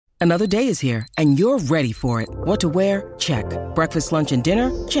Another day is here, and you're ready for it. What to wear? Check. Breakfast, lunch, and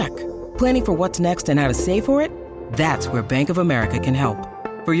dinner? Check. Planning for what's next and how to save for it? That's where Bank of America can help.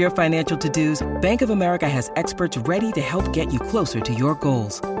 For your financial to-dos, Bank of America has experts ready to help get you closer to your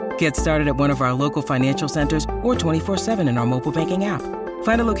goals. Get started at one of our local financial centers or 24/7 in our mobile banking app.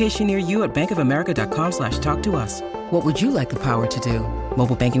 Find a location near you at bankofamerica.com/talktous. What would you like the power to do?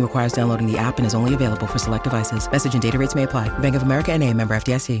 Mobile banking requires downloading the app and is only available for select devices. Message and data rates may apply. Bank of America N.A., member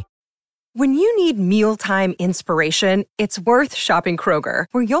FDIC. When you need mealtime inspiration, it's worth shopping Kroger,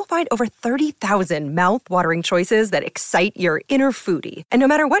 where you'll find over 30,000 mouth-watering choices that excite your inner foodie. And no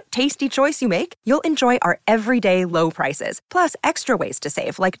matter what tasty choice you make, you'll enjoy our everyday low prices, plus extra ways to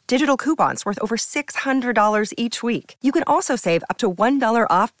save, like digital coupons worth over $600 each week. You can also save up to $1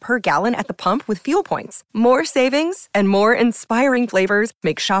 off per gallon at the pump with fuel points. More savings and more inspiring flavors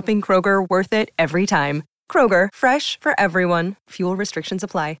make shopping Kroger worth it every time. Kroger, fresh for everyone. Fuel restrictions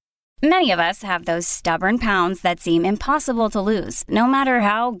apply. Many of us have those stubborn pounds that seem impossible to lose, no matter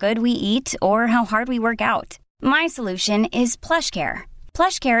how good we eat or how hard we work out. My solution is PlushCare.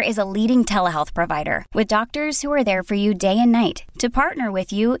 PlushCare is a leading telehealth provider with doctors who are there for you day and night to partner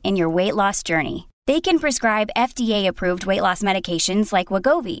with you in your weight loss journey. They can prescribe FDA-approved weight loss medications like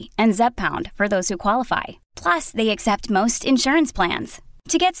Wegovy and Zepbound for those who qualify. Plus, they accept most insurance plans.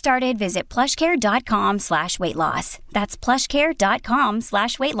 To get started, visit plushcare.com/weightloss. That's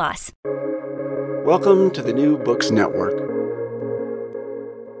plushcare.com/weightloss. Welcome to the New Books Network.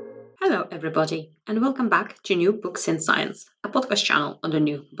 Hello, everybody, and welcome back to New Books in Science, a podcast channel on the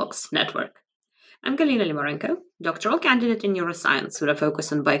New Books Network. I'm Galina Limorenko, doctoral candidate in neuroscience with a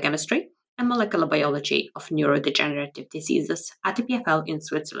focus on biochemistry and molecular biology of neurodegenerative diseases at EPFL in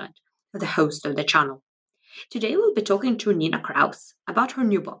Switzerland, the host of the channel. Today we'll be talking to Nina Kraus about her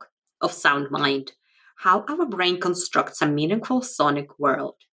new book, Of Sound Mind, How Our Brain Constructs a Meaningful Sonic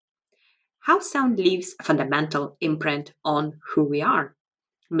World. How sound leaves a fundamental imprint on who we are.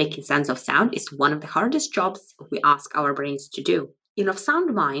 Making sense of sound is one of the hardest jobs we ask our brains to do. In Of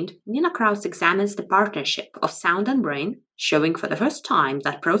Sound Mind, Nina Kraus examines the partnership of sound and brain, showing for the first time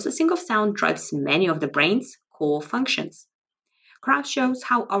that processing of sound drives many of the brain's core functions. Kraus shows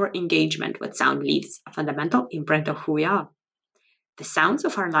how our engagement with sound leaves a fundamental imprint of who we are. The sounds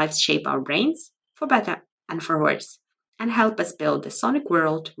of our lives shape our brains, for better and for worse, and help us build the sonic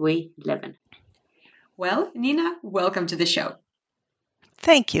world we live in. Well, Nina, welcome to the show.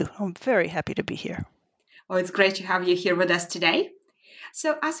 Thank you. I'm very happy to be here. Oh, it's great to have you here with us today.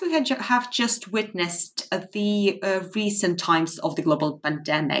 So, as we have just witnessed the recent times of the global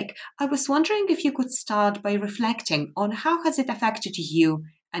pandemic, I was wondering if you could start by reflecting on how has it affected you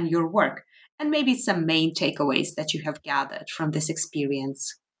and your work, and maybe some main takeaways that you have gathered from this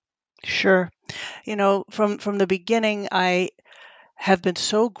experience. Sure. You know, from the beginning, I have been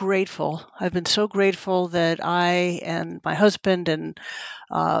so grateful. I've been so grateful that I and my husband and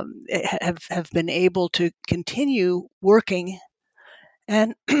have been able to continue working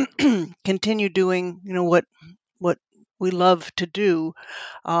and continue doing, what we love to do.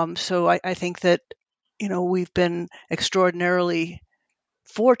 So I think that, we've been extraordinarily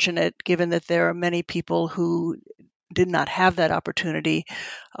fortunate, given that there are many people who did not have that opportunity.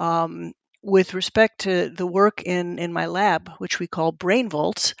 With respect to the work in my lab, which we call Brain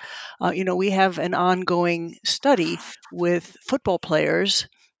Vaults, we have an ongoing study with football players,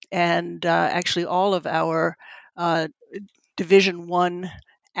 and actually all of our Division I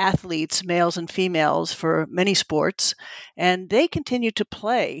athletes, males and females, for many sports, and they continued to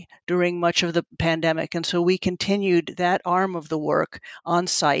play during much of the pandemic. And so we continued that arm of the work on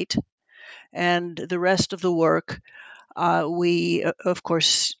site, and the rest of the work, we, of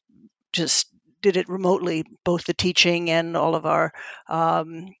course, just did it remotely, both the teaching and all of our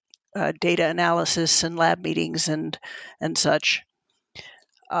data analysis and lab meetings and such.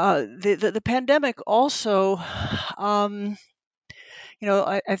 The pandemic also,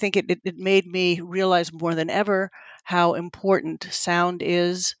 I think it made me realize more than ever how important sound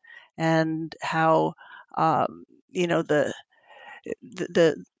is, and how the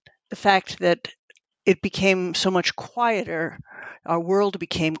fact that it became so much quieter, our world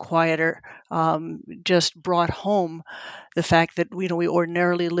became quieter, just brought home the fact that we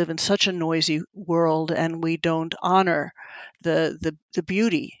ordinarily live in such a noisy world, and we don't honor the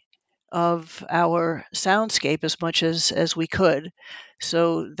beauty of our soundscape as much as we could.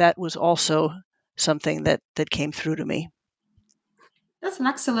 So that was also something that came through to me. That's an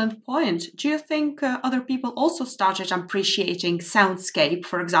excellent point. Do you think other people also started appreciating soundscape,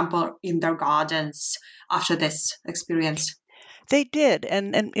 for example, in their gardens after this experience? They did,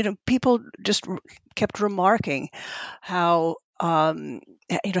 and people just kept remarking how how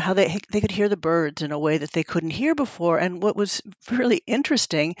they could hear the birds in a way that they couldn't hear before. And what was really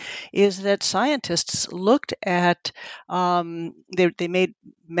interesting is that scientists looked at they made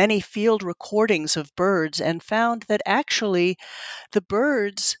many field recordings of birds and found that actually the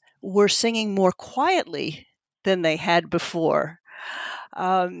birds were singing more quietly than they had before.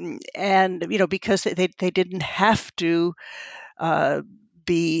 And because they didn't have to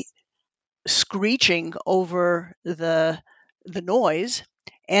be screeching over the noise.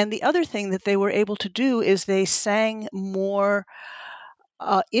 And the other thing that they were able to do is they sang more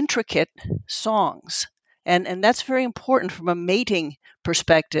intricate songs. And that's very important from a mating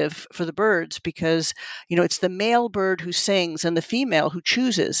perspective for the birds, because it's the male bird who sings and the female who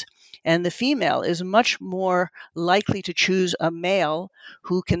chooses. And the female is much more likely to choose a male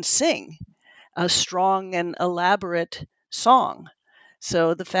who can sing a strong and elaborate song.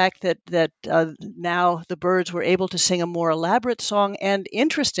 So the fact that now the birds were able to sing a more elaborate song, and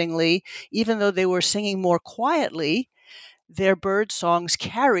interestingly, even though they were singing more quietly, their bird songs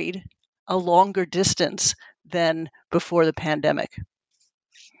carried a longer distance than before the pandemic.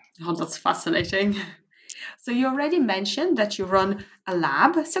 Oh, that's fascinating. So you already mentioned that you run a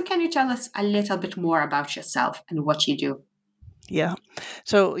lab. So can you tell us a little bit more about yourself and what you do? Yeah.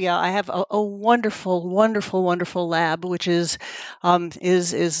 So I have a wonderful, wonderful, wonderful lab, which is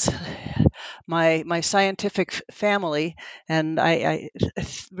my scientific family, and I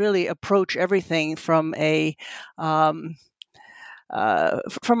really approach everything from a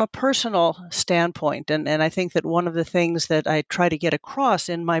personal standpoint, and I think that one of the things that I try to get across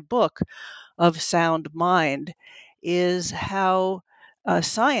in my book of Sound Mind is how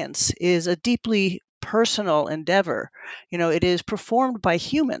science is a deeply personal endeavor. It is performed by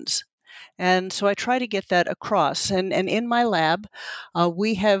humans. And so I try to get that across. And in my lab,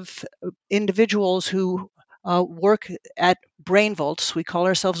 we have individuals who work at Brain Volts. We call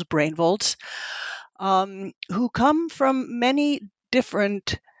ourselves Brain Volts, who come from many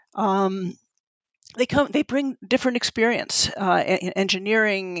different. They bring different experience in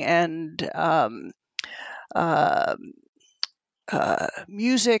engineering and uh,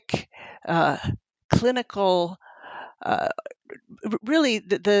 music, clinical, really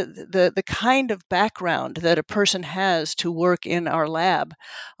the kind of background that a person has to work in our lab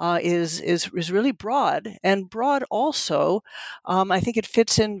is really broad, and broad also. I think it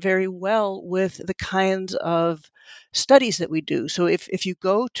fits in very well with the kinds of studies that we do. So if you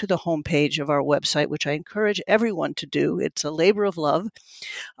go to the homepage of our website, which I encourage everyone to do, it's a labor of love,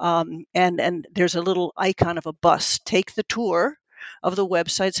 and there's a little icon of a bus. Take the tour of the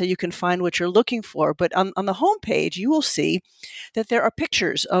website so you can find what you're looking for. But on the homepage, you will see that there are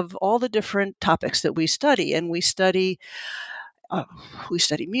pictures of all the different topics that we study. And we study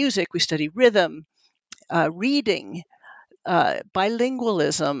music, we study rhythm, reading,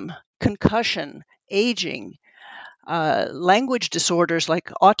 bilingualism, concussion, aging, language disorders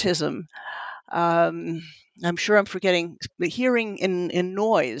like autism. I'm sure I'm forgetting the hearing in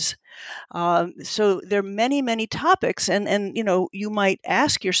noise. So there are many, many topics, and you might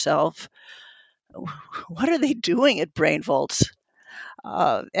ask yourself, what are they doing at Brain Volts?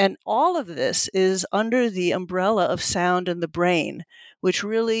 And all of this is under the umbrella of sound and the brain, which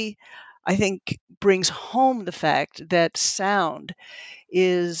really, I think, brings home the fact that sound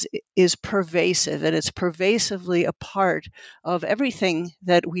is pervasive, and it's pervasively a part of everything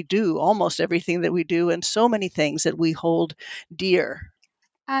that we do, almost everything that we do, and so many things that we hold dear.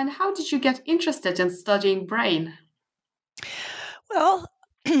 And how did you get interested in studying brain? Well,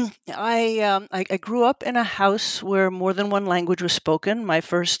 I grew up in a house where more than one language was spoken. My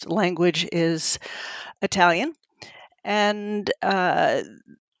first language is Italian, and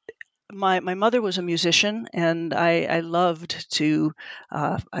my mother was a musician, and I loved to.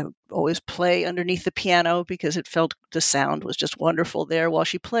 I would always play underneath the piano because it felt the sound was just wonderful there while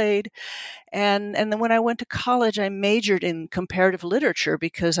she played. And then when I went to college, I majored in comparative literature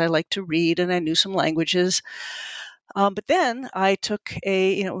because I liked to read and I knew some languages. But then I took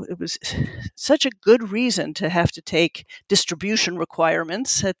it was such a good reason to have to take distribution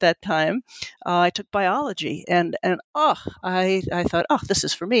requirements at that time. I took biology, and I thought, oh, this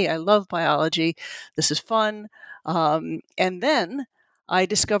is for me. I love biology. This is fun. And then I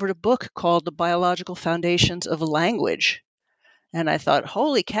discovered a book called The Biological Foundations of Language. And I thought,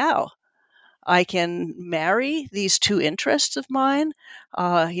 holy cow, I can marry these two interests of mine,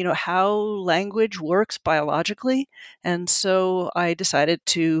 how language works biologically. And so I decided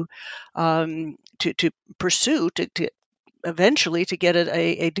to pursue, to eventually to get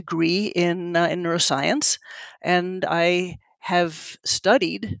a degree in neuroscience. And I have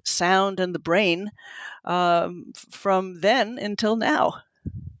studied sound and the brain from then until now.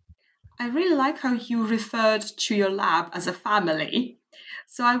 I really like how you referred to your lab as a family.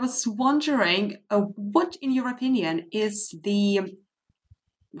 So I was wondering, what, in your opinion, is the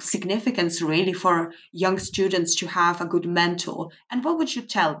significance really for young students to have a good mentor, and what would you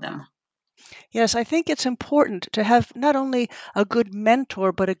tell them? Yes, I think it's important to have not only a good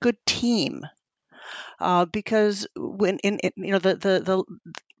mentor but a good team. Because when the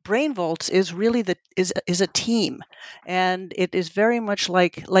Brain Vaults is really is a team, and it is very much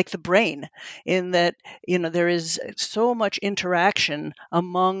like the brain, in that there is so much interaction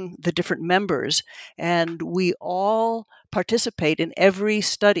among the different members, and we all participate in every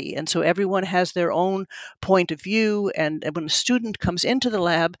study, and so everyone has their own point of view. And when a student comes into the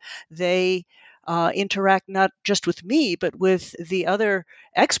lab, they interact not just with me, but with the other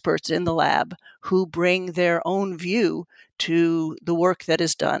experts in the lab who bring their own view to the work that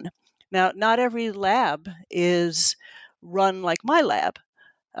is done. Now, not every lab is run like my lab.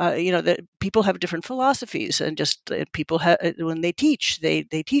 That people have different philosophies, and just people have, when they teach, they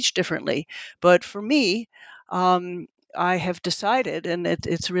teach differently. But for me, I have decided, and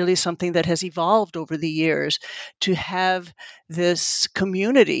it's really something that has evolved over the years, to have this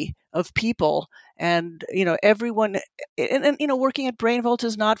community of people. And everyone, and working at Brain Vault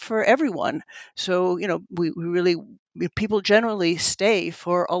is not for everyone. So we really, people generally stay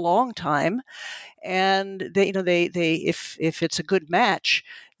for a long time, and they if it's a good match,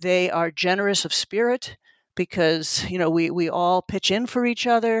 they are generous of spirit, because we all pitch in for each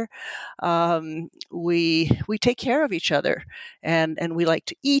other. We take care of each other, and we like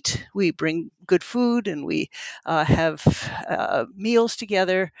to eat. We bring good food, and we have meals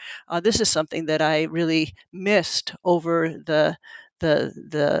together. This is something that I really missed over the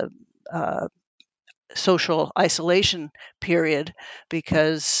social isolation period,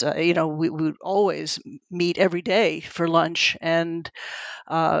 because we would always meet every day for lunch, and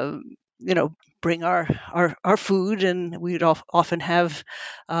uh, you know bring our food, and we'd often have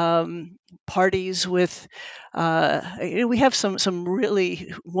parties with we have some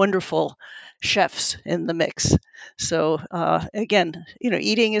really wonderful chefs in the mix. So again,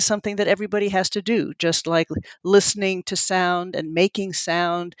 eating is something that everybody has to do, just like listening to sound and making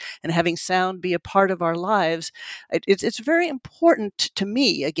sound and having sound be a part of our lives. It's very important to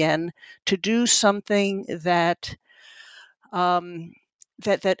me, again, to do something that um,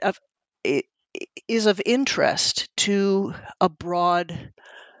 that is of interest to a broad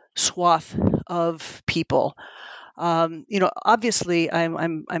swath of people. Obviously,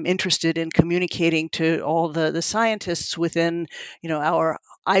 I'm interested in communicating to all the scientists within our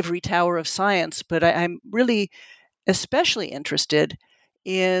ivory tower of science, but I'm really especially interested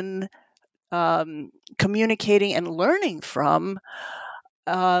in communicating and learning from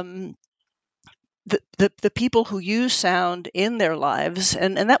um, the people who use sound in their lives.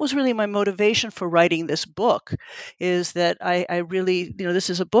 And that was really my motivation for writing this book, is that I really,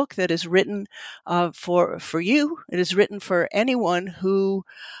 this is a book that is written for you. It is written for anyone who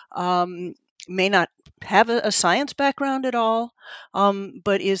may not have a science background at all,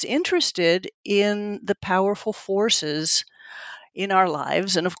 but is interested in the powerful forces in our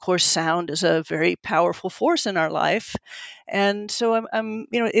lives. And of course, sound is a very powerful force in our life. And so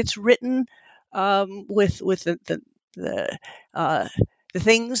it's written with the, uh, the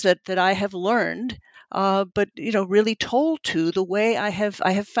things that I have learned, but really told to the way I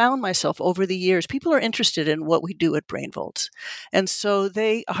have found myself over the years. People are interested in what we do at Brain Vaults, and so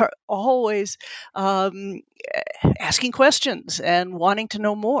they are always asking questions and wanting to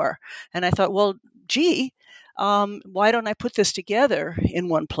know more. And I thought, well, gee, why don't I put this together in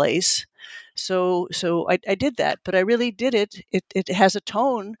one place? So I did that, but I really did it. It has a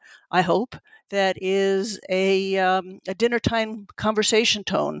tone, I hope, that is a dinner time conversation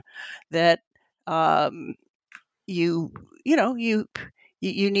tone that um, you you know you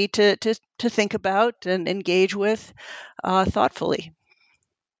need to think about and engage with thoughtfully.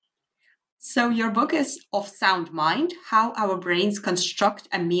 So, your book is Of Sound Mind: How Our Brains Construct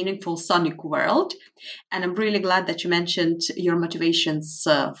a Meaningful Sonic World. And I'm really glad that you mentioned your motivations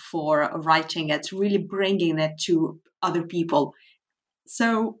for writing it, really bringing it to other people.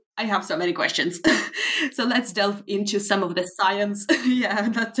 So, I have so many questions. So, let's delve into some of the science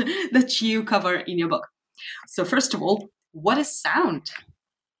that you cover in your book. So, first of all, what is sound?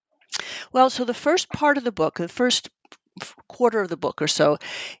 Well, so the first part of the book, the first quarter of the book or so,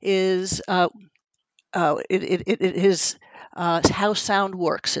 is it is how sound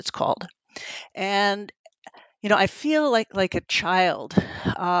works. It's called, and I feel like a child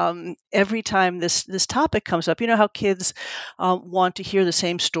every time this topic comes up. You know how kids want to hear the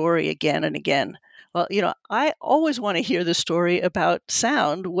same story again and again. Well, I always want to hear the story about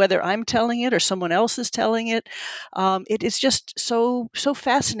sound, whether I'm telling it or someone else is telling it. It is just so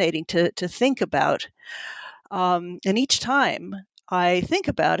fascinating to think about. And each time I think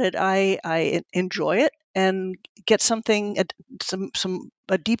about it, I enjoy it and get something,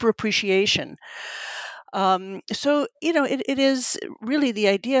 a deeper appreciation. So, it is really the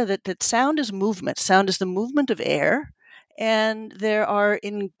idea that sound is movement. Sound is the movement of air, and there are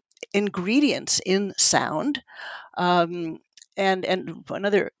ingredients in sound. Um, and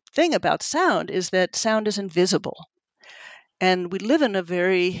another thing about sound is that sound is invisible. And we live in a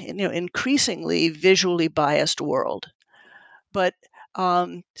very, increasingly visually biased world. But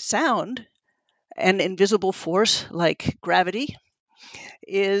sound, an invisible force like gravity,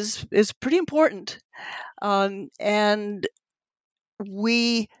 is pretty important. And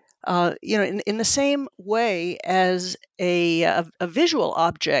we, in the same way as a visual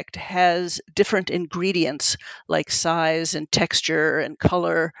object has different ingredients like size and texture and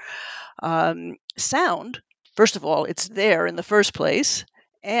color, sound, first of all, it's there in the first place,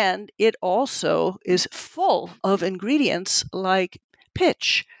 and it also is full of ingredients like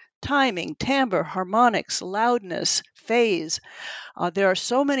pitch, timing, timbre, harmonics, loudness, phase. There are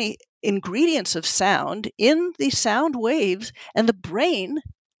so many ingredients of sound in the sound waves, and the brain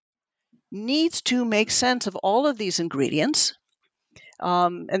needs to make sense of all of these ingredients.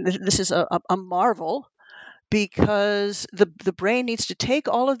 And this is a marvel, because the brain needs to take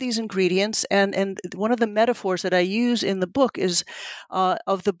all of these ingredients, and one of the metaphors that I use in the book is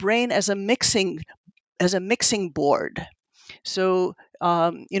of the brain as a mixing board. So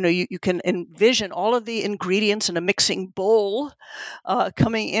you can envision all of the ingredients in a mixing bowl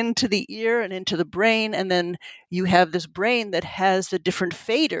coming into the ear and into the brain, and then you have this brain that has the different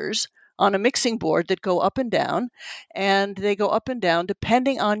faders on a mixing board that go up and down, and they go up and down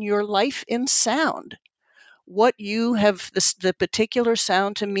depending on your life in sound, what you have, the particular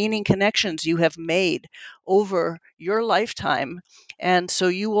sound to meaning connections you have made over your lifetime. And so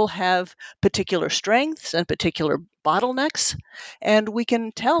you will have particular strengths and particular bottlenecks. And we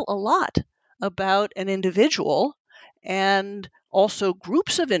can tell a lot about an individual and also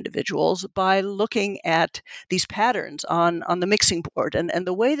groups of individuals by looking at these patterns on the mixing board. And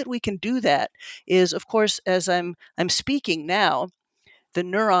the way that we can do that is, of course, as I'm speaking now, the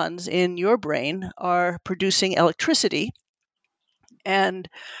neurons in your brain are producing electricity, and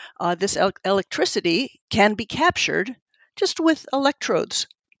this electricity can be captured just with electrodes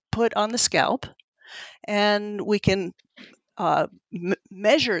put on the scalp, and we can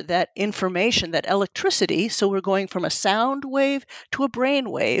measure that information, that electricity. So we're going from a sound wave to a brain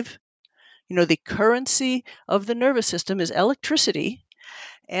wave. The currency of the nervous system is electricity,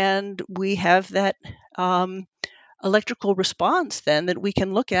 and we have that electrical response then that we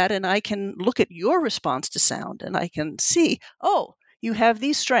can look at, and I can look at your response to sound, and I can see, oh, you have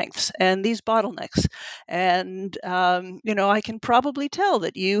these strengths and these bottlenecks, and I can probably tell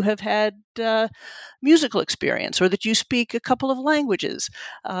that you have had musical experience, or that you speak a couple of languages.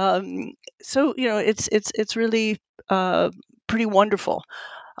 So it's really pretty wonderful,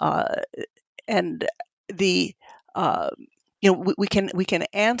 and the we can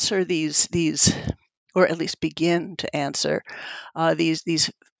answer these, or at least begin to answer these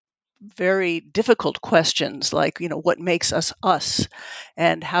very difficult questions, like what makes us us,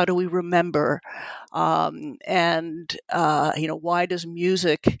 and how do we remember, and why does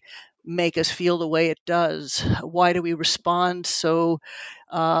music make us feel the way it does? Why do we respond so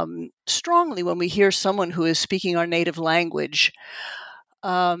strongly when we hear someone who is speaking our native language?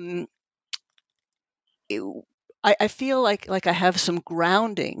 I feel like I have some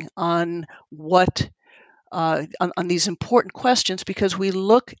grounding on what on these important questions, because we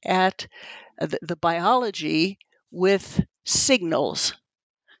look at the biology with signals.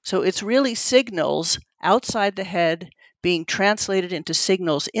 So it's really signals outside the head being translated into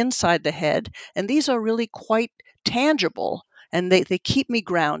signals inside the head, and these are really quite tangible, and they keep me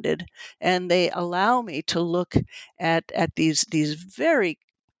grounded, and they allow me to look at these very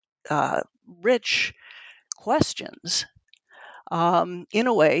rich questions in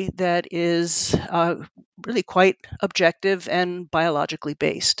a way that is really quite objective and biologically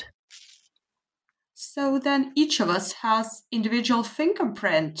based. So then each of us has individual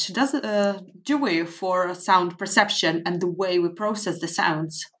fingerprint, do we, for sound perception and the way we process the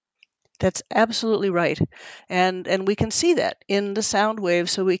sounds? That's absolutely right. And we can see that in the sound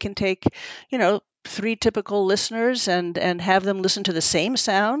waves. So we can take, 3 typical listeners and have them listen to the same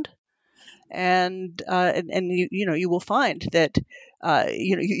sound. And you will find that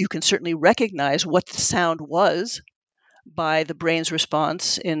you can certainly recognize what the sound was by the brain's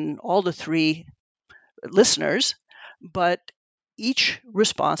response in all the 3 listeners, but each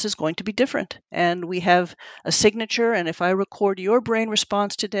response is going to be different. And we have a signature. And if I record your brain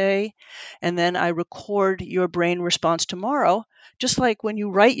response today, and then I record your brain response tomorrow, just like when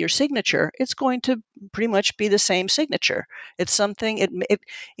you write your signature, it's going to pretty much be the same signature. It's something,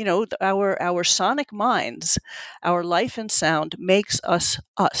 our sonic minds, our life and sound makes us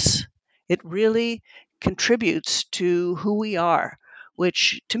us. It really contributes to who we are,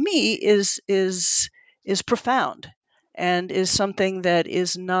 which to me is profound and is something that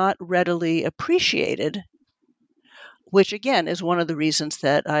is not readily appreciated, which again is one of the reasons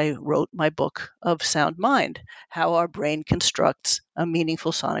that I wrote my book of Sound Mind, How Our Brain Constructs a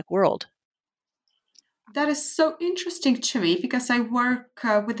Meaningful Sonic World. That is so interesting to me because I work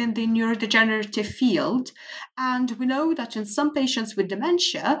within the neurodegenerative field, and we know that in some patients with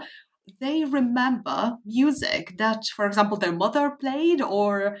dementia, they remember music that, for example, their mother played,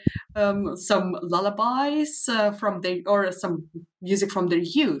 or some lullabies or some music from their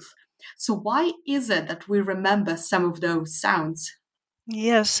youth. So why is it that we remember some of those sounds?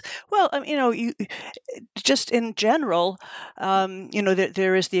 Yes. Well, you just in general,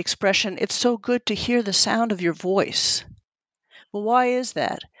 there is the expression, it's so good to hear the sound of your voice. Well, why is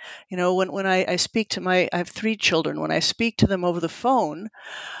that? When I speak to I have 3 children. When I speak to them over the phone,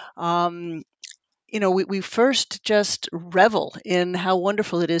 we first just revel in how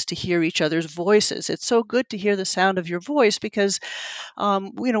wonderful it is to hear each other's voices. It's so good to hear the sound of your voice because,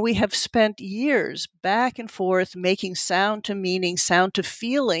 we have spent years back and forth making sound to meaning, sound to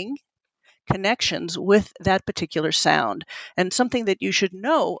feeling connections with that particular sound. And something that you should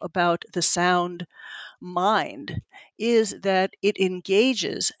know about the sound mind is that it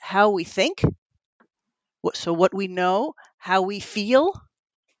engages how we think, so what we know, how we feel,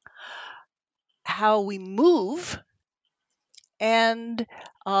 how we move, and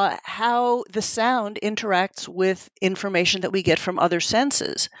how the sound interacts with information that we get from other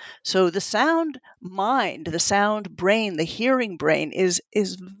senses. So the sound mind, the sound brain, the hearing brain is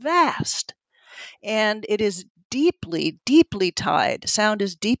vast, and it is deeply, deeply tied. Sound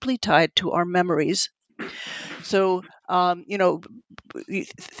is deeply tied to our memories. So,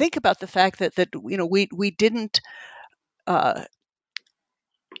 think about the fact that we didn't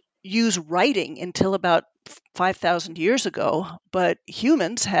use writing until about 5,000 years ago, but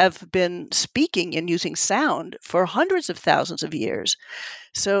humans have been speaking and using sound for hundreds of thousands of years.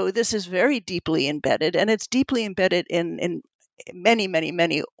 So this is very deeply embedded, and it's deeply embedded in many, many,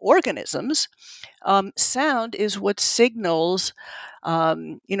 many organisms. Sound is what signals,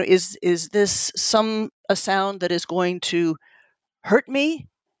 is this a sound that is going to hurt me?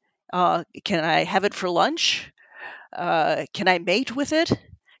 Can I have it for lunch? Can I mate with it?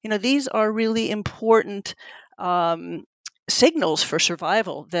 These are really important signals for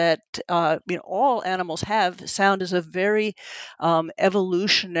survival that all animals have. Sound is a very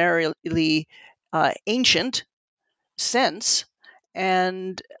evolutionarily ancient sense,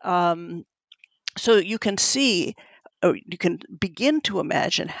 and so you can see, or you can begin to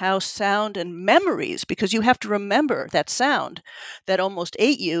imagine how sound and memories, because you have to remember that sound that almost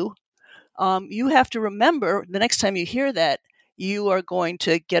ate you. You have to remember the next time you hear that, you are going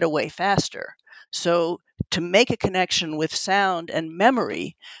to get away faster. So to make a connection with sound and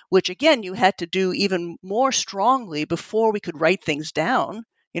memory, which again you had to do even more strongly before we could write things down.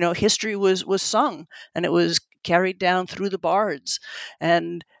 History was sung, and it was carried down through the bards,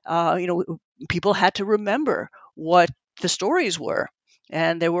 and people had to remember what the stories were.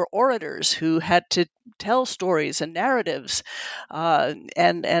 And there were orators who had to tell stories and narratives, and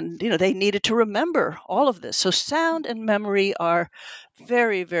they needed to remember all of this. So sound and memory are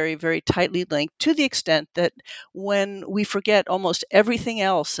very, very, very tightly linked, to the extent that when we forget almost everything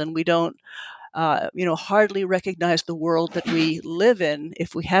else and we don't, hardly recognize the world that we live in,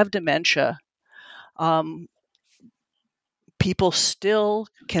 if we have dementia, people still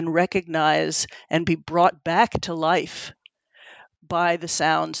can recognize and be brought back to life by the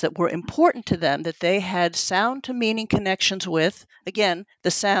sounds that were important to them, that they had sound to meaning connections with. Again,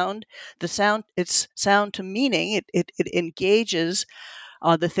 the sound, it's sound to meaning. It engages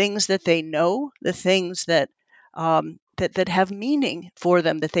the things that they know, the things that that have meaning for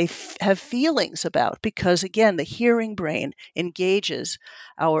them, that they have feelings about. Because again, the hearing brain engages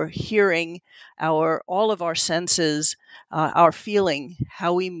our hearing, all of our senses, our feeling,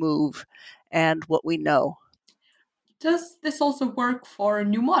 how we move, and what we know. Does this also work for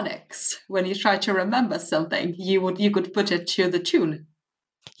mnemonics? When you try to remember something, you could put it to the tune.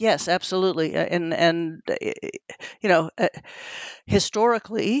 Yes, absolutely.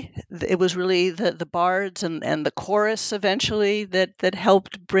 Historically, it was really the bards and the chorus eventually that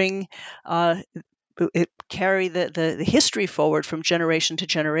helped bring carry the history forward from generation to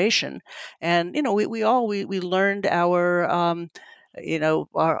generation. And we learned our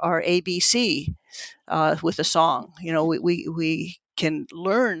our ABC with a song. We can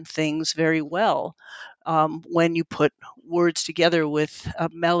learn things very well when you put words together with a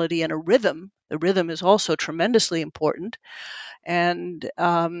melody and a rhythm. The rhythm is also tremendously important, and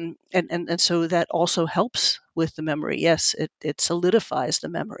so that also helps with the memory. Yes, it solidifies the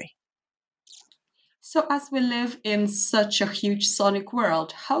memory. So, as we live in such a huge sonic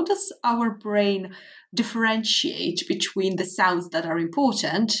world, how does our brain differentiate between the sounds that are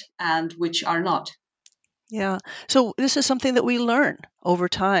important and which are not? Yeah. So this is something that we learn over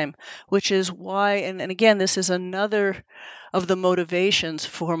time, which is why, and again, this is another of the motivations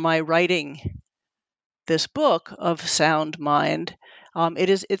for my writing this book of Sound Mind.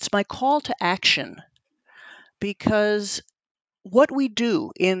 It's my call to action, because what we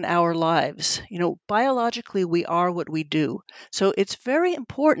do in our lives, biologically we are what we do. So it's very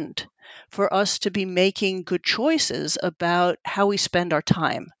important for us to be making good choices about how we spend our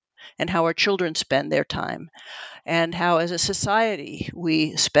time and how our children spend their time, and how as a society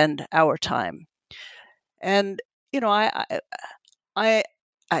we spend our time. And I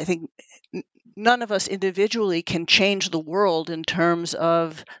I think none of us individually can change the world in terms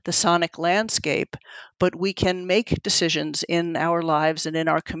of the sonic landscape, but we can make decisions in our lives and in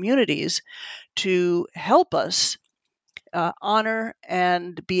our communities to help us honor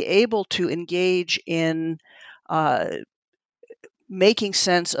and be able to engage in uh, making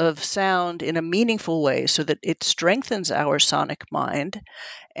sense of sound in a meaningful way, so that it strengthens our sonic mind.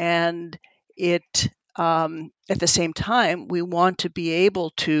 And it at the same time, we want to be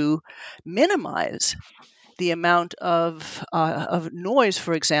able to minimize the amount of noise,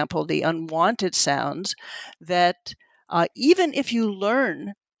 for example, the unwanted sounds that even if you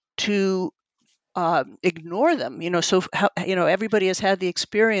learn to ignore them, so everybody has had the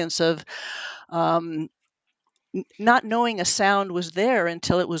experience of um, not knowing a sound was there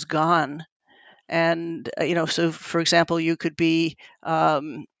until it was gone. And so for example, you could be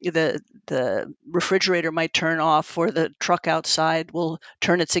the refrigerator might turn off, or the truck outside will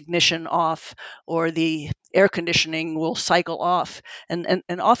turn its ignition off, or the air conditioning will cycle off, and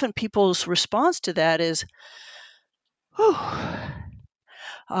often people's response to that is, whew,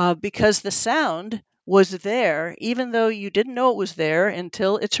 because the sound was there, even though you didn't know it was there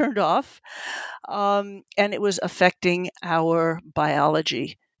until it turned off, and it was affecting our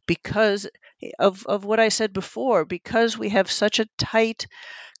biology because of what I said before, because we have such a tight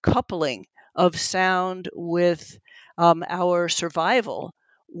coupling of sound with our survival.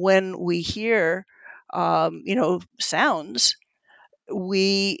 When we hear, sounds,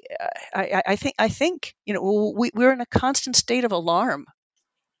 we, I think, we're in a constant state of alarm,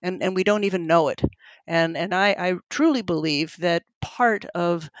 and we don't even know it. And I truly believe that part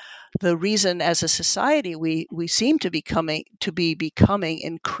of the reason as a society we seem to be becoming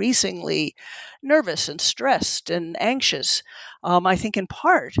increasingly nervous and stressed and anxious, I think in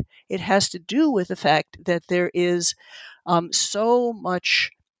part it has to do with the fact that there is so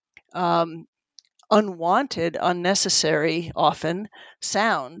much um, unwanted, unnecessary, often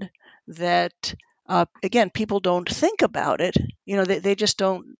sound that again, people don't think about it. They just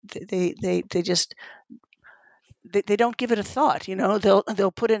don't. They just they don't give it a thought.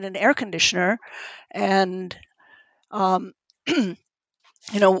 They'll put in an air conditioner, and um,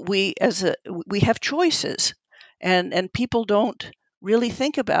 we have choices, and people don't really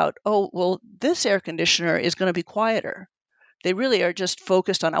think about, oh well, this air conditioner is going to be quieter. They really are just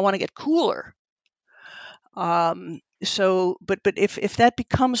focused on, I want to get cooler. But if that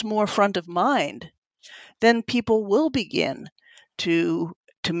becomes more front of mind, then people will begin to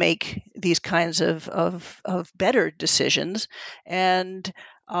make these kinds of better decisions. And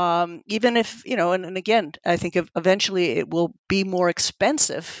even if, and again, I think eventually it will be more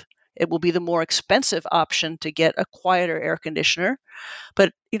expensive. It will be the more expensive option to get a quieter air conditioner.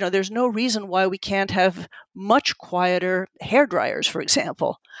 But, there's no reason why we can't have much quieter hair dryers, for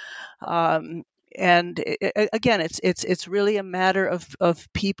example. And again, it's really a matter of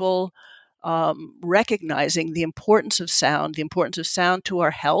people recognizing the importance of sound to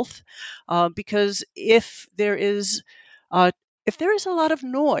our health, because if there is a lot of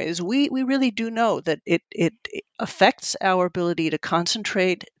noise, we really do know that it affects our ability to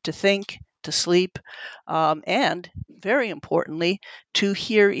concentrate, to think, to sleep, and very importantly, to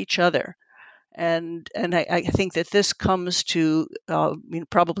hear each other. And I think that this comes to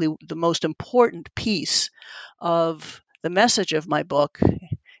probably the most important piece of the message of my book,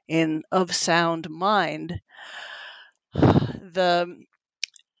 in Of Sound Mind. The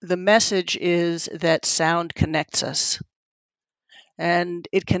the message is that sound connects us. And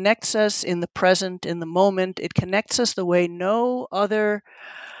it connects us in the present, in the moment. It connects us the way no other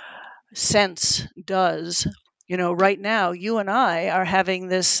sense does. Right now, you and I are having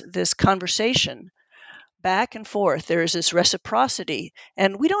this conversation back and forth. There is this reciprocity,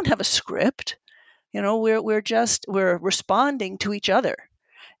 and we don't have a script. We're responding to each other,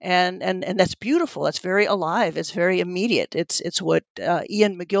 and that's beautiful. That's very alive. It's very immediate. It's what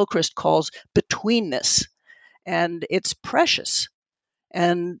Ian McGilchrist calls betweenness, and it's precious.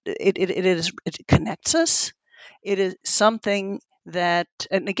 And it connects us. It is something that,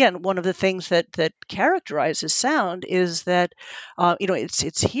 and again, one of the things that characterizes sound is that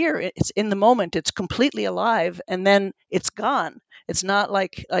it's here, it's in the moment, it's completely alive, and then it's gone. It's not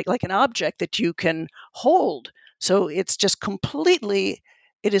like an object that you can hold. So it's just completely,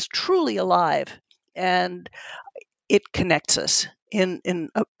 it is truly alive, and it connects us in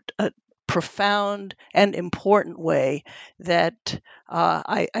a profound and important way that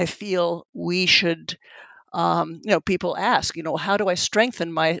I feel we should. People ask, how do I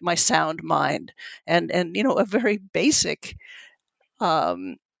strengthen my sound mind? And a very basic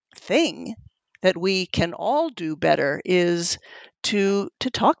thing that we can all do better is to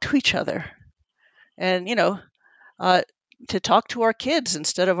talk to each other, and to talk to our kids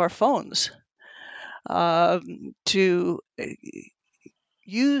instead of our phones, to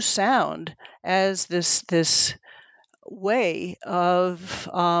use sound as this way of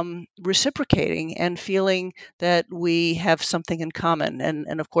reciprocating and feeling that we have something in common.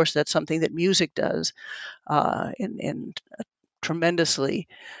 And of course, that's something that music does in a tremendously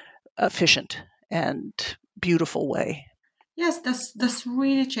efficient and beautiful way. Yes, this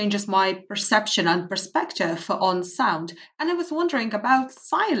really changes my perception and perspective on sound. And I was wondering about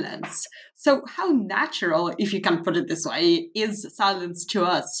silence. So how natural, if you can put it this way, is silence to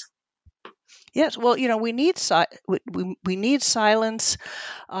us? Yes, well, we need we need silence,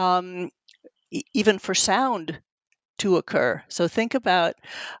 even for sound to occur. So think about,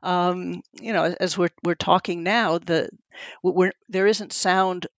 as we're talking now, there isn't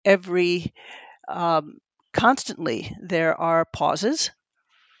sound every constantly. There are pauses.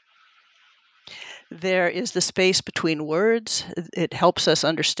 There is the space between words. It helps us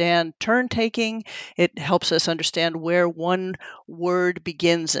understand turn taking. It helps us understand where one word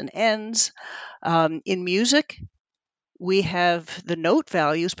begins and ends. In music, we have the note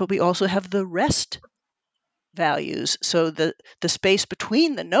values, but we also have the rest values. So the space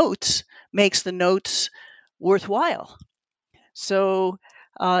between the notes makes the notes worthwhile. So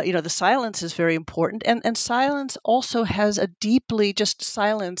the silence is very important, and silence also has a deeply, just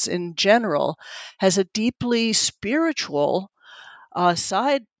silence in general, has a deeply spiritual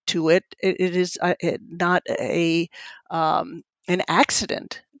side to it. It is not an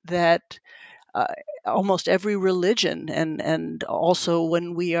accident that almost every religion, and also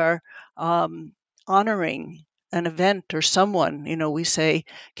when we are honoring an event or someone, we say,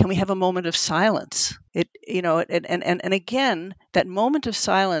 can we have a moment of silence? And again, that moment of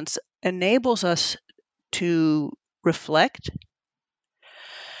silence enables us to reflect,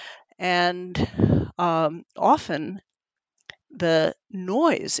 and often the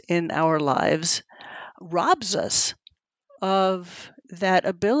noise in our lives robs us of that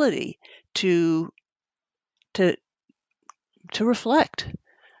ability to reflect.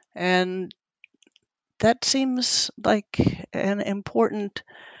 And that seems like an important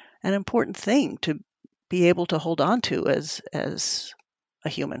thing to be able to hold on to as a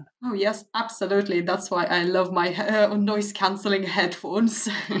human. Oh yes, absolutely. That's why I love my noise cancelling headphones.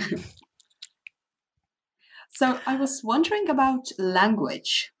 So I was wondering about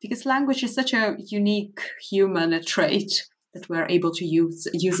language, because language is such a unique human trait that we're able to use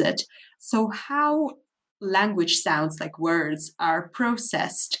it. So how language sounds like words are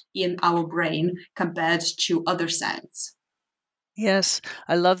processed in our brain compared to other sounds? Yes,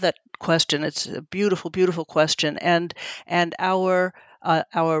 I love that question. It's a beautiful, beautiful question, and our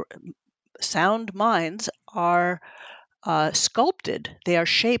sound minds are sculpted. They are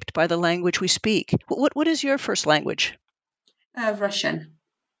shaped by the language we speak. What is your first language? Russian.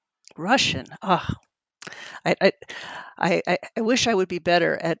 Russian. Ah, I wish I would be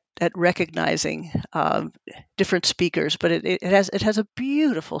better at recognizing different speakers, but it has a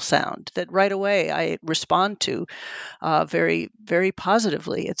beautiful sound that right away I respond to very, very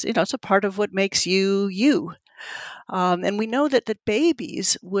positively. It's a part of what makes you you. And we know that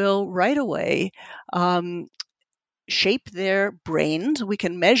babies will right away shape their brains. We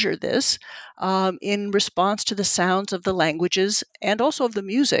can measure this in response to the sounds of the languages and also of the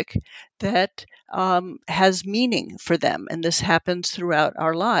music that has meaning for them. And this happens throughout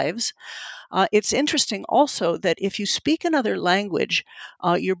our lives. It's interesting also that if you speak another language,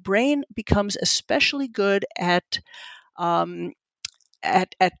 your brain becomes especially good um,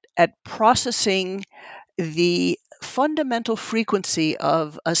 at processing the fundamental frequency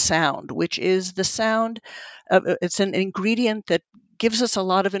of a sound, which is the sound. It's an ingredient that gives us a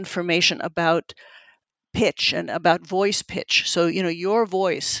lot of information about pitch and about voice pitch. So, your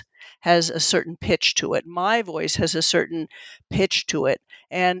voice has a certain pitch to it. My voice has a certain pitch to it.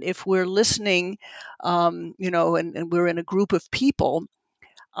 And if we're listening, and we're in a group of people,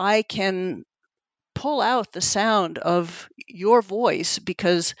 I can pull out the sound of your voice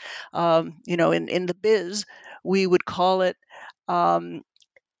because, in the biz, we would call it an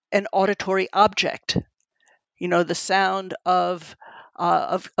auditory object. The sound of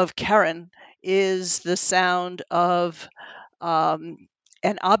Karen is the sound of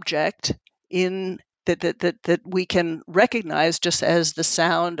an object in that we can recognize just as the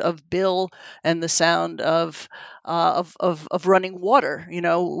sound of Bill and the sound of running water.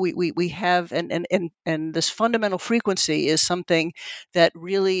 We have and this fundamental frequency is something that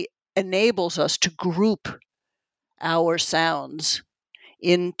really enables us to group our sounds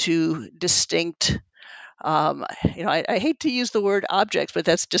into distinct. I hate to use the word objects, but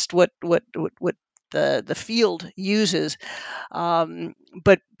that's just what the field uses.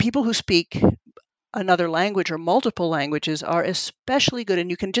 But people who speak another language or multiple languages are especially good, and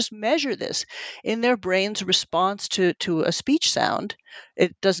you can just measure this in their brain's response to a speech sound.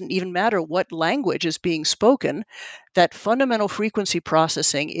 It doesn't even matter what language is being spoken. That fundamental frequency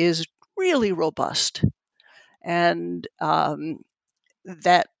processing is really robust, and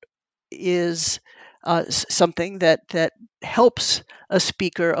that is something that helps a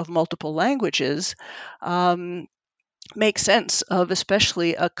speaker of multiple languages make sense of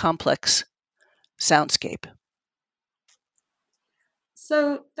especially a complex soundscape.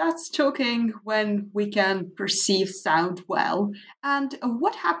 So that's talking when we can perceive sound well. And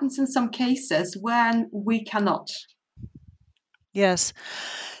what happens in some cases when we cannot? Yes.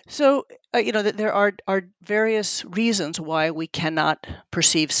 So, there are various reasons why we cannot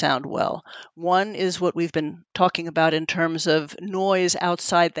perceive sound well. One is what we've been talking about in terms of noise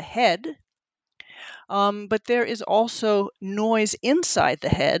outside the head. But there is also noise inside the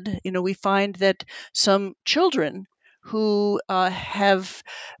head. We find that some children who have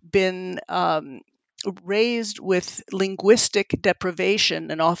been raised with linguistic deprivation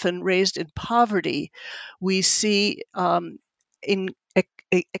and often raised in poverty, we see in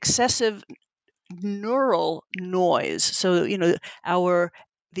excessive neural noise. So,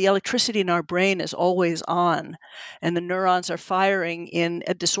 the electricity in our brain is always on, and the neurons are firing in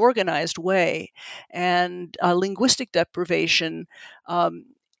a disorganized way. And linguistic deprivation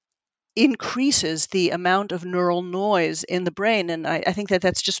increases the amount of neural noise in the brain. And I think that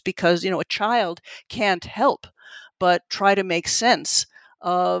that's just because, a child can't help but try to make sense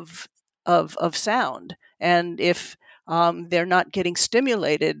of sound. And if they're not getting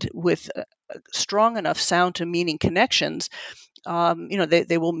stimulated with strong enough sound to meaning connections,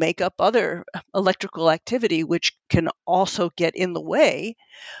 they will make up other electrical activity, which can also get in the way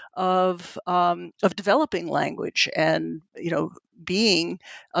of developing language and being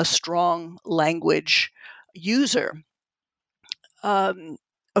a strong language user.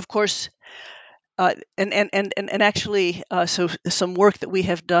 Of course, and actually, so some work that we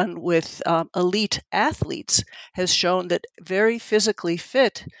have done with elite athletes has shown that very physically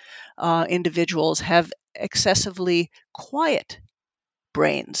fit individuals have excessively quiet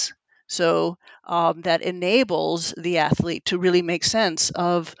brains. So that enables the athlete to really make sense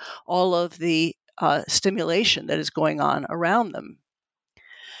of all of the stimulation that is going on around them.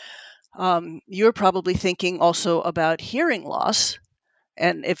 You're probably thinking also about hearing loss.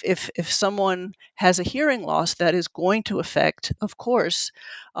 And if someone has a hearing loss, that is going to affect, of course,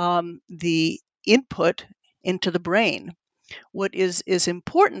 the input into the brain. What is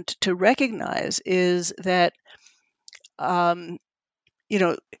important to recognize is that you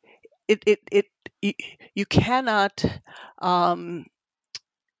cannot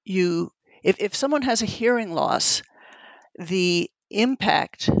if someone has a hearing loss, the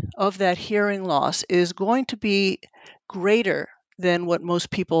impact of that hearing loss is going to be greater than what most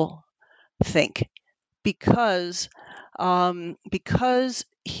people think, because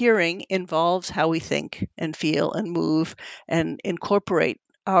hearing involves how we think and feel and move and incorporate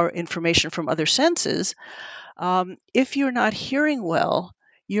our information from other senses. If you're not hearing well,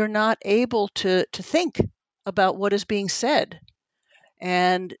 you're not able to think about what is being said.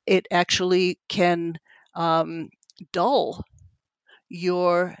 And it actually can dull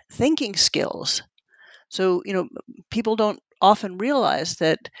your thinking skills. So, people don't often realize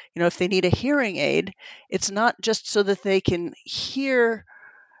that, if they need a hearing aid, it's not just so that they can hear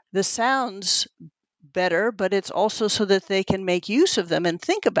the sounds better, but it's also so that they can make use of them and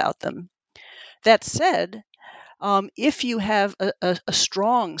think about them. That said, if you have a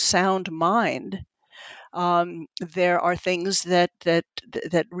strong sound mind, there are things that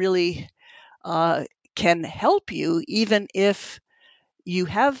really can help you, even if you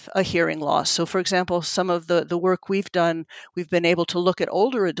have a hearing loss. So, for example, some of the work we've done, we've been able to look at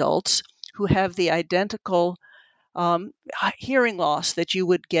older adults who have the identical hearing loss that you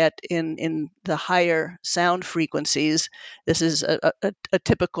would get in the higher sound frequencies. This is a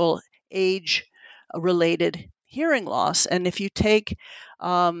typical age-related hearing loss. And if you take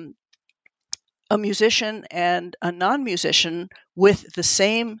a musician and a non-musician with the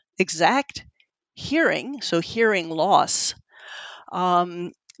same exact hearing, so hearing loss,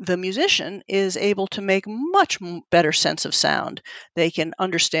 the musician is able to make much better sense of sound. They can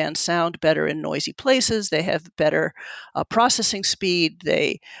understand sound better in noisy places. They have better processing speed.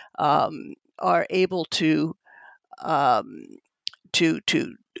 They are able to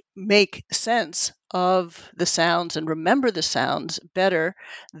make sense of the sounds and remember the sounds better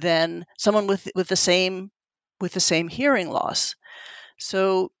than someone with the same hearing loss.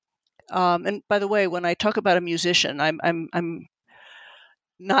 So, and by the way, when I talk about a musician, I'm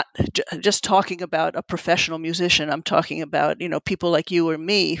not just talking about a professional musician. I'm talking about, people like you or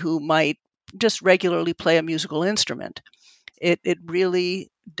me who might just regularly play a musical instrument. It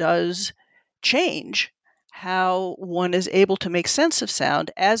really does change how one is able to make sense of sound,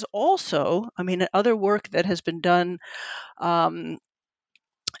 as also, other work that has been done on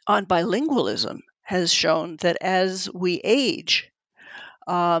bilingualism has shown that as we age,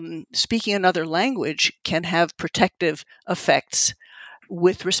 speaking another language can have protective effects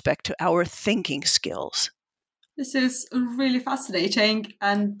with respect to our thinking skills. This is really fascinating,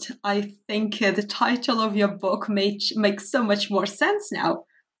 and I think the title of your book makes so much more sense now.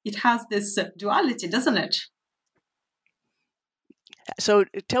 It has this duality, doesn't it? So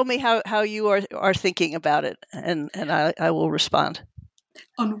tell me how you are thinking about it, and I will respond.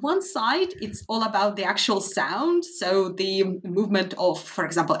 On one side, it's all about the actual sound, so the movement of, for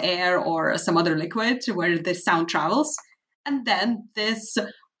example, air or some other liquid where the sound travels. And then this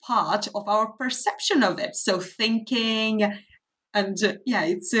part of our perception of it, so thinking, and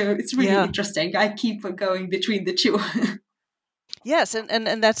it's really interesting. I keep going between the two. Yes,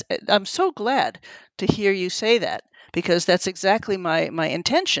 and that's, I'm so glad to hear you say that, because that's exactly my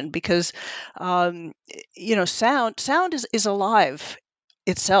intention. Because sound is alive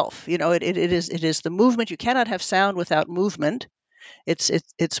itself. It is the movement. You cannot have sound without movement.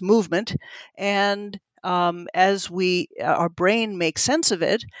 It's movement, and as our brain makes sense of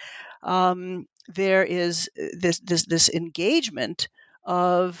it, there is this engagement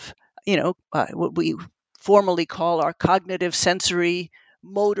of what we formally call our cognitive, sensory,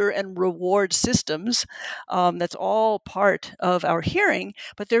 motor, and reward systems. That's all part of our hearing,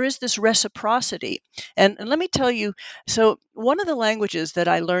 but there is this reciprocity. And let me tell you, so one of the languages that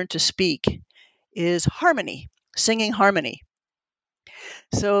I learned to speak is harmony, singing harmony.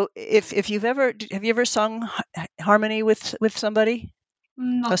 So if have you ever sung harmony with somebody?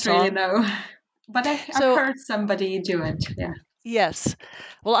 Not really, no. But I've heard somebody do it. Yeah. Yes.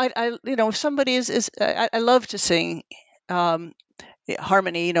 Well, I if somebody is I love to sing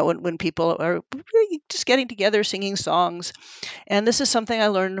harmony. When people are really just getting together singing songs, and this is something I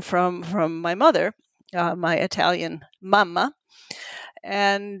learned from my mother, my Italian mamma,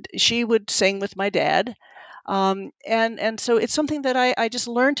 and she would sing with my dad. And so it's something that I just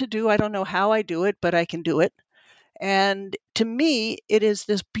learned to do. I don't know how I do it, but I can do it. And to me, it is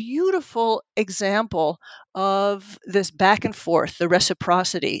this beautiful example of this back and forth, the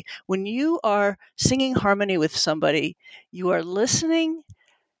reciprocity. When you are singing harmony with somebody, you are listening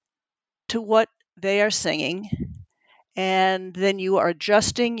to what they are singing, and then you are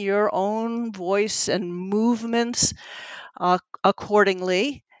adjusting your own voice and movements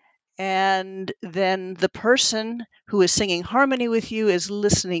accordingly. And then the person who is singing harmony with you is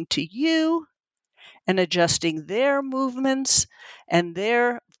listening to you and adjusting their movements and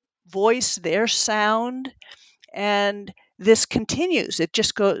their voice, their sound. And this continues. It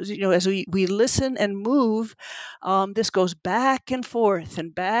just goes, as we listen and move, this goes back and forth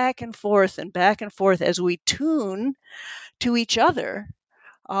and back and forth and back and forth as we tune to each other.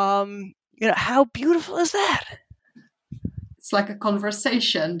 How beautiful is that? It's like a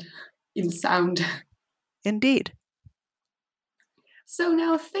conversation in sound. Indeed. So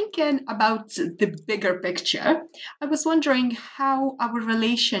now thinking about the bigger picture, I was wondering how our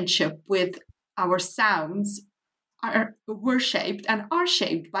relationship with our sounds were shaped and are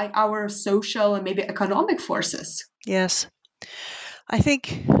shaped by our social and maybe economic forces. Yes. I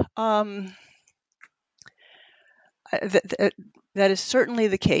think that is certainly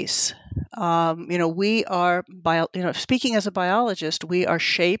the case. We are, speaking as a biologist, we are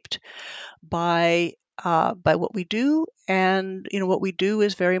shaped by what we do, and what we do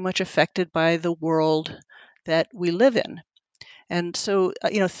is very much affected by the world that we live in. And so,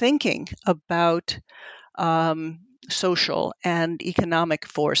 thinking about social and economic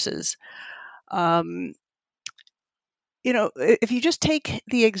forces, if you just take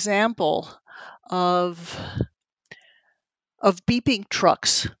the example of beeping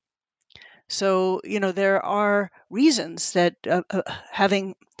trucks. So, there are reasons that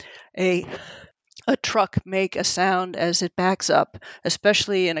having a truck make a sound as it backs up,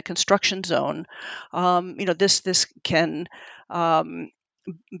 especially in a construction zone. This can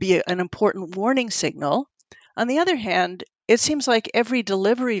be an important warning signal. On the other hand, it seems like every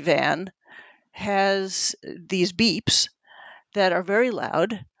delivery van has these beeps that are very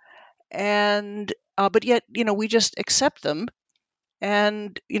loud, and but yet, we just accept them,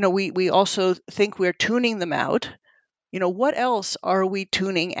 and we also think we're tuning them out. What else are we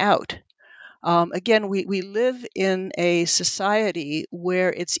tuning out? Again, we live in a society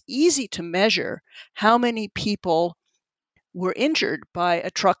where it's easy to measure how many people were injured by a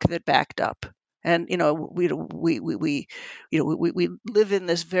truck that backed up. And we live in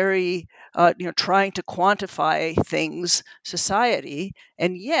this very trying to quantify things society,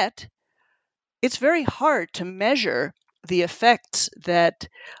 and yet it's very hard to measure the effects that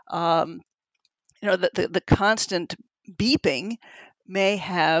the constant beeping may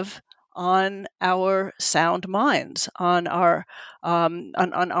have on our sound minds, on our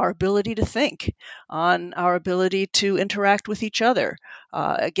ability to think, on our ability to interact with each other.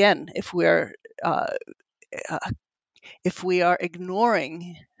 Again, if we are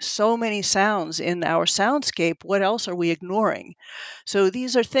ignoring so many sounds in our soundscape, what else are we ignoring? So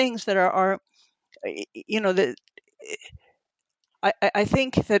these are things that are that I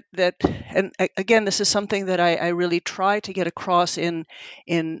think that and again, this is something that I really try to get across in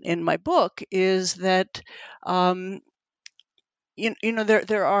my book, is that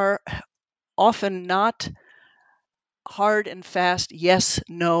there are often not hard and fast yes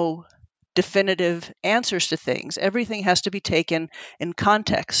no definitive answers to things. Everything has to be taken in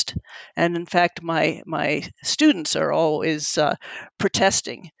context, and in fact, my students are always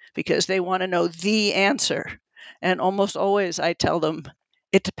protesting because they want to know the answer. And almost always I tell them,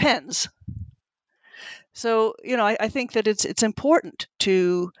 it depends. So, I think that it's important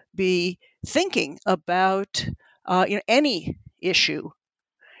to be thinking about any issue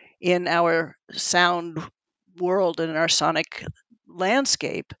in our sound world and in our sonic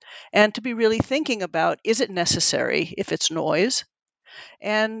landscape, and to be really thinking about, is it necessary if it's noise,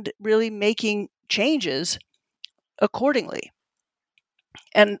 and really making changes accordingly.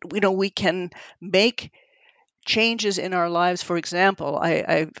 And we can make changes in our lives. For example,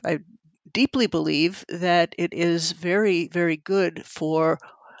 I deeply believe that it is very, very good for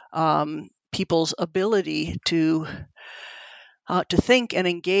people's ability to think and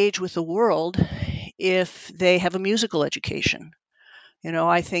engage with the world if they have a musical education.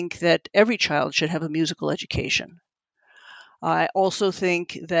 I think that every child should have a musical education. I also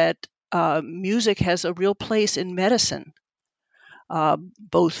think that music has a real place in medicine.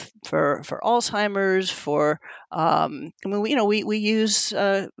 Both for Alzheimer's, we use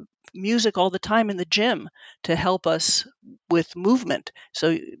music all the time in the gym to help us with movement.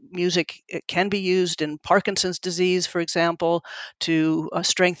 So music can be used in Parkinson's disease, for example, to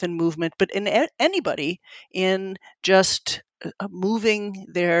strengthen movement, but in anybody in just moving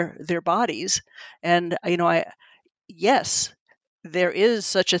their bodies. And yes, there is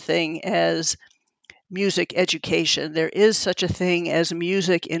such a thing as music education. There is such a thing as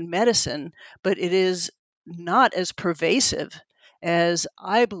music in medicine, but it is not as pervasive as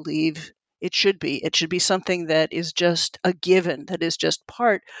I believe it should be. It should be something that is just a given, that is just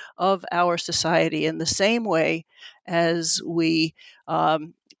part of our society, in the same way as we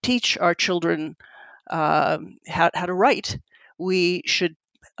teach our children how to write. We should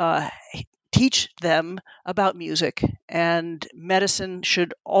teach them about music, and medicine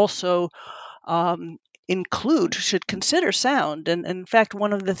should also should consider sound. And in fact,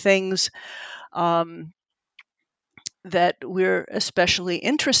 one of the things that we're especially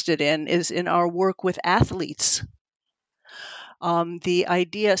interested in is in our work with athletes. the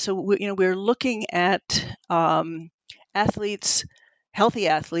idea. So we're looking at athletes, healthy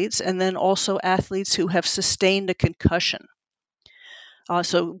athletes, and then also athletes who have sustained a concussion.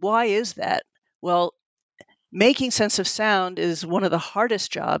 So why is that? Well, making sense of sound is one of the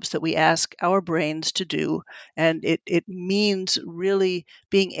hardest jobs that we ask our brains to do, and it means really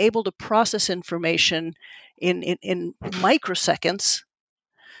being able to process information in microseconds,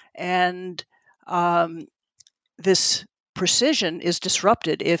 and this precision is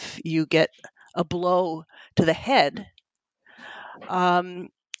disrupted if you get a blow to the head. And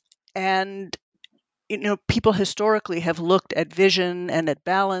people historically have looked at vision and at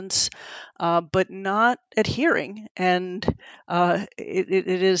balance, but not at hearing. And it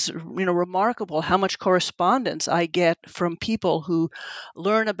is remarkable how much correspondence I get from people who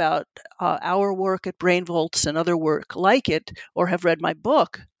learn about our work at BrainVolts and other work like it, or have read my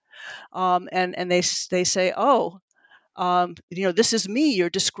book, and they say, "Oh, this is me. You're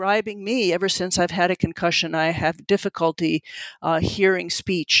describing me. Ever since I've had a concussion, I have difficulty hearing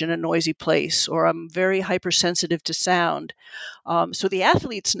speech in a noisy place, or I'm very hypersensitive to sound." So the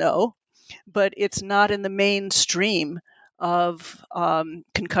athletes know, but it's not in the mainstream of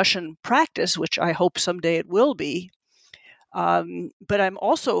concussion practice, which I hope someday it will be. But I'm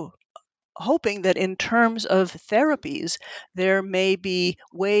also hoping that in terms of therapies, there may be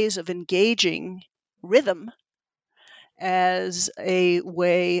ways of engaging rhythm as a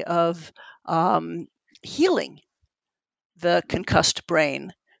way of healing the concussed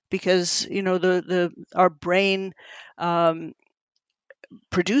brain, because our brain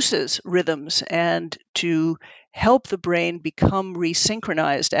produces rhythms, and to help the brain become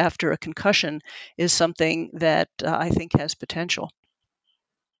resynchronized after a concussion is something that I think has potential.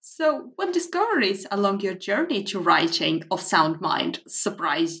 So, what discoveries along your journey to writing of Sound Mind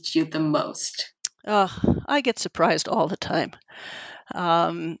surprised you the most? I get surprised all the time.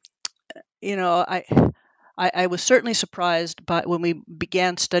 I was certainly surprised by when we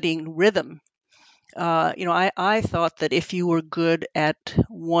began studying rhythm. I thought that if you were good at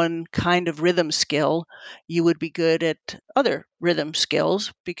one kind of rhythm skill, you would be good at other rhythm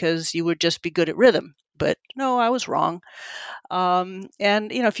skills because you would just be good at rhythm. But no, I was wrong. And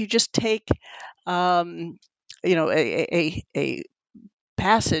if you just take, a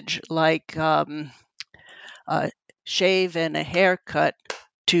passage like shave and a haircut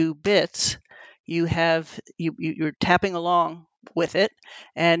 2 bits, you're tapping along with it,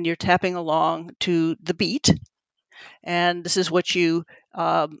 and you're tapping along to the beat. And this is what you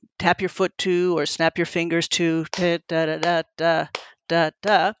tap your foot to or snap your fingers to, da da da da da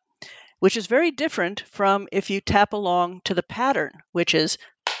da, which is very different from if you tap along to the pattern, which is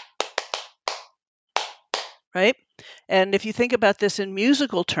right. And if you think about this in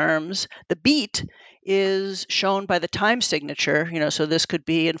musical terms, the beat is shown by the time signature. So this could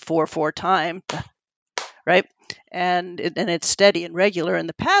be in 4/4 time, right? And it's steady and regular. And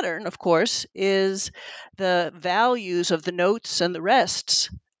the pattern, of course, is the values of the notes and the rests.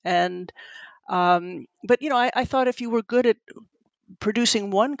 And but I thought if you were good at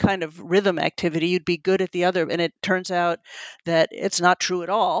producing one kind of rhythm activity, you'd be good at the other. And it turns out that it's not true at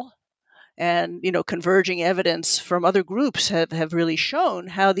all. And converging evidence from other groups have really shown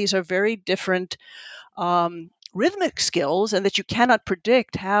how these are very different rhythmic skills, and that you cannot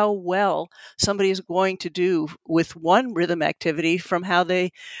predict how well somebody is going to do with one rhythm activity from how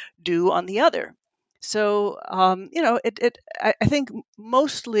they do on the other. So I think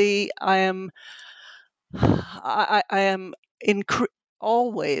mostly I am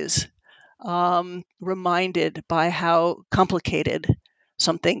always reminded by how complicated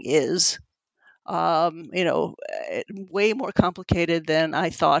something is. Way more complicated than I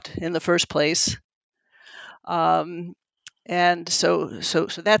thought in the first place. And so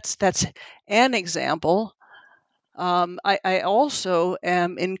that's an example. I also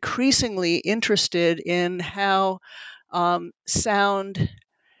am increasingly interested in how sound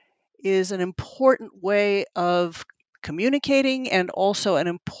is an important way of communicating, and also an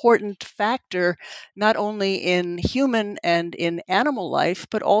important factor not only in human and in animal life,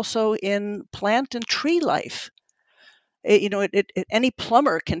 but also in plant and tree life. Any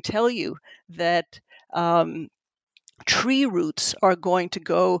plumber can tell you that tree roots are going to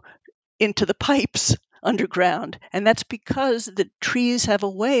go into the pipes underground, and that's because the trees have a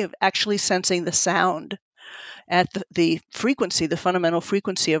way of actually sensing the sound at the frequency, the fundamental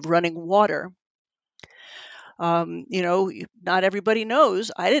frequency of running water. Not everybody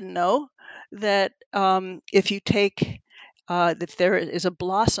knows. I didn't know that if you take if there is a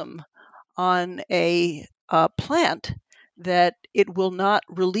blossom on a plant, that it will not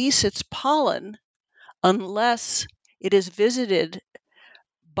release its pollen unless it is visited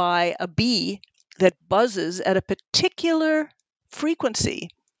by a bee that buzzes at a particular frequency.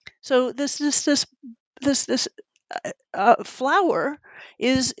 So this flower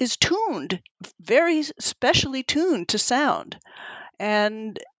is tuned, very specially tuned to sound,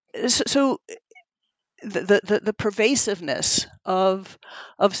 and so the pervasiveness of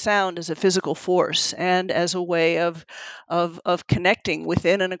sound as a physical force and as a way of connecting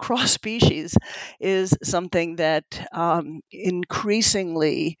within and across species is something that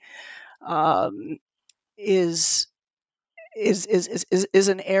increasingly um, is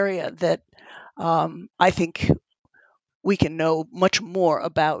an area that I think we can know much more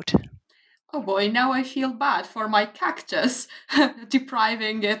about. Oh boy, now I feel bad for my cactus,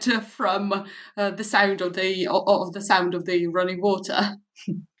 depriving it from the sound of the running water.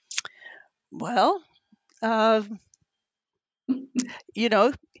 Well, you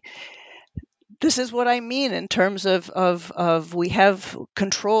know, this is what I mean in terms of we have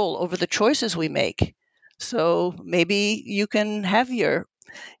control over the choices we make. So maybe you can have your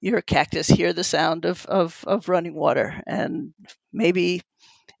cactus hear the sound of running water, and maybe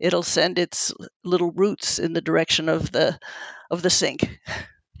it'll send its little roots in the direction of the sink.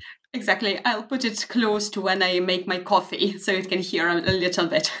 Exactly. I'll put it close to when I make my coffee so it can hear a little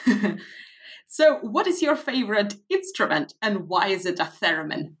bit. So, what is your favorite instrument and why is it a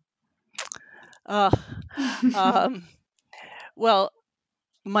theremin? Um, well,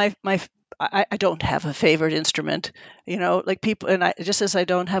 I don't have a favorite instrument, like people, and just as I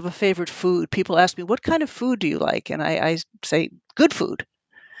don't have a favorite food, people ask me, what kind of food do you like? And I say, good food.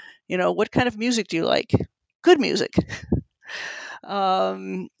 What kind of music do you like? Good music.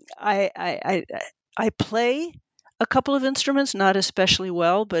 um, I play a couple of instruments, not especially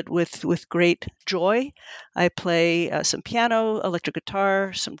well, but with great joy. I play some piano, electric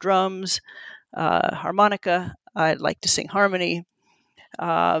guitar, some drums, harmonica. I like to sing harmony.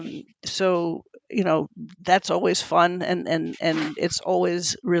 So that's always fun, and it's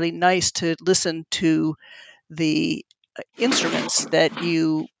always really nice to listen to the instruments that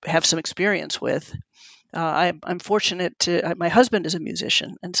you have some experience with. I'm fortunate to. My husband is a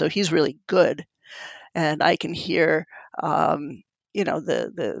musician, and so he's really good, and I can hear, the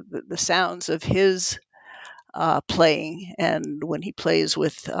sounds of his playing, and when he plays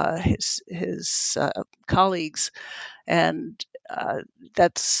with his colleagues, and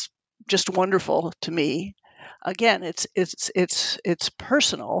that's just wonderful to me. Again, it's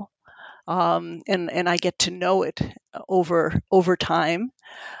personal, and I get to know it over time.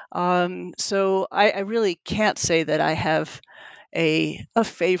 So I really can't say that I have a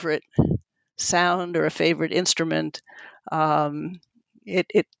favorite sound or a favorite instrument.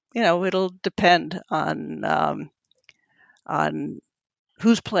 It it'll depend on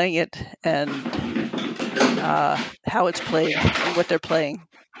who's playing it and how it's played and what they're playing.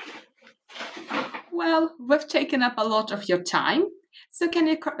 Well, we've taken up a lot of your time. So can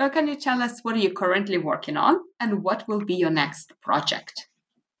you tell us what are you currently working on and what will be your next project?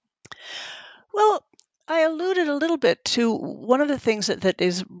 Well, I alluded a little bit to one of the things that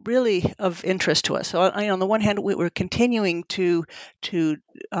is really of interest to us. So, on the one hand, we're continuing to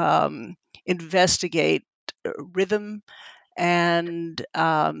investigate rhythm and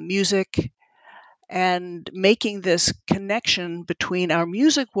music, and making this connection between our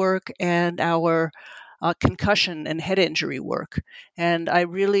music work and our concussion and head injury work. And I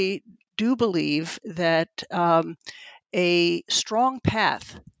really do believe that a strong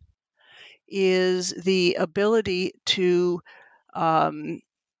path is the ability um,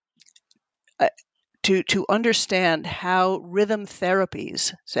 to understand how rhythm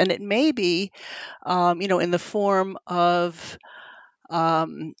therapies, and it may be, in the form of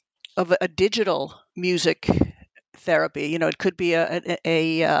a digital music therapy. It could be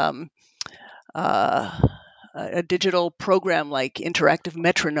a digital program like Interactive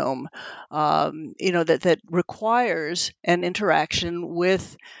Metronome, that requires an interaction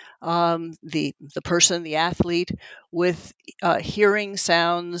with the person, the athlete, with hearing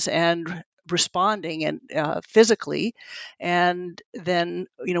sounds and responding and physically, and then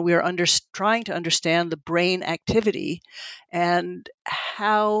we are trying to understand the brain activity and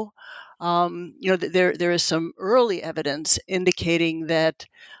how there is some early evidence indicating that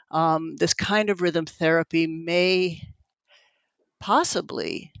this kind of rhythm therapy may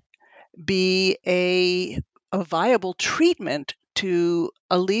possibly be a viable treatment to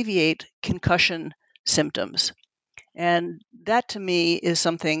alleviate concussion symptoms. And that to me is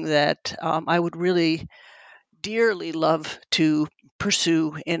something that I would really dearly love to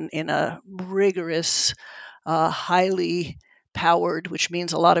pursue in a rigorous, highly powered, which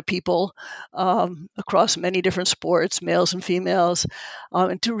means a lot of people across many different sports, males and females,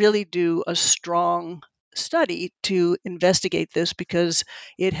 and to really do a strong study to investigate this, because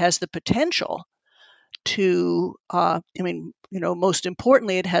it has the potential to, most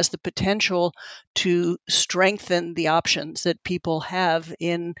importantly, it has the potential to strengthen the options that people have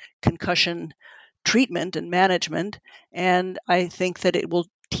in concussion treatment and management. And I think that it will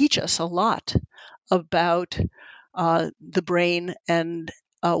teach us a lot about the brain and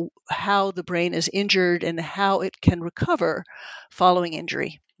how the brain is injured and how it can recover following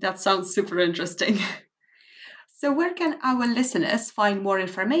injury. That sounds super interesting. So where can our listeners find more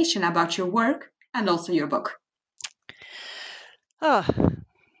information about your work and also your book?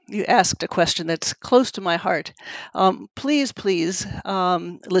 You asked a question that's close to my heart. Please,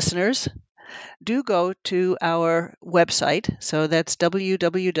 listeners, do go to our website. So that's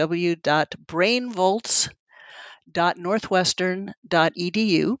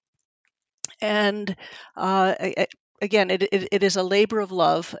www.brainvolts.northwestern.edu. And again, it is a labor of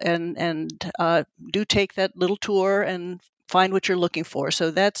love, and do take that little tour and find what you're looking for. So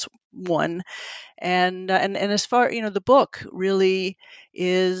that's one. And as far, the book really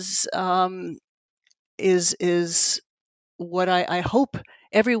is what I hope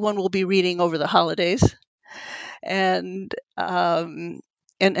everyone will be reading over the holidays, and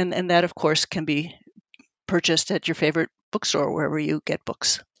that of course can be purchased at your favorite bookstore, wherever you get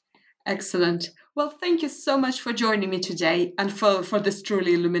books. Excellent. Well, thank you so much for joining me today and for this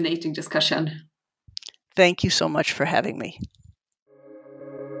truly illuminating discussion. Thank you so much for having me.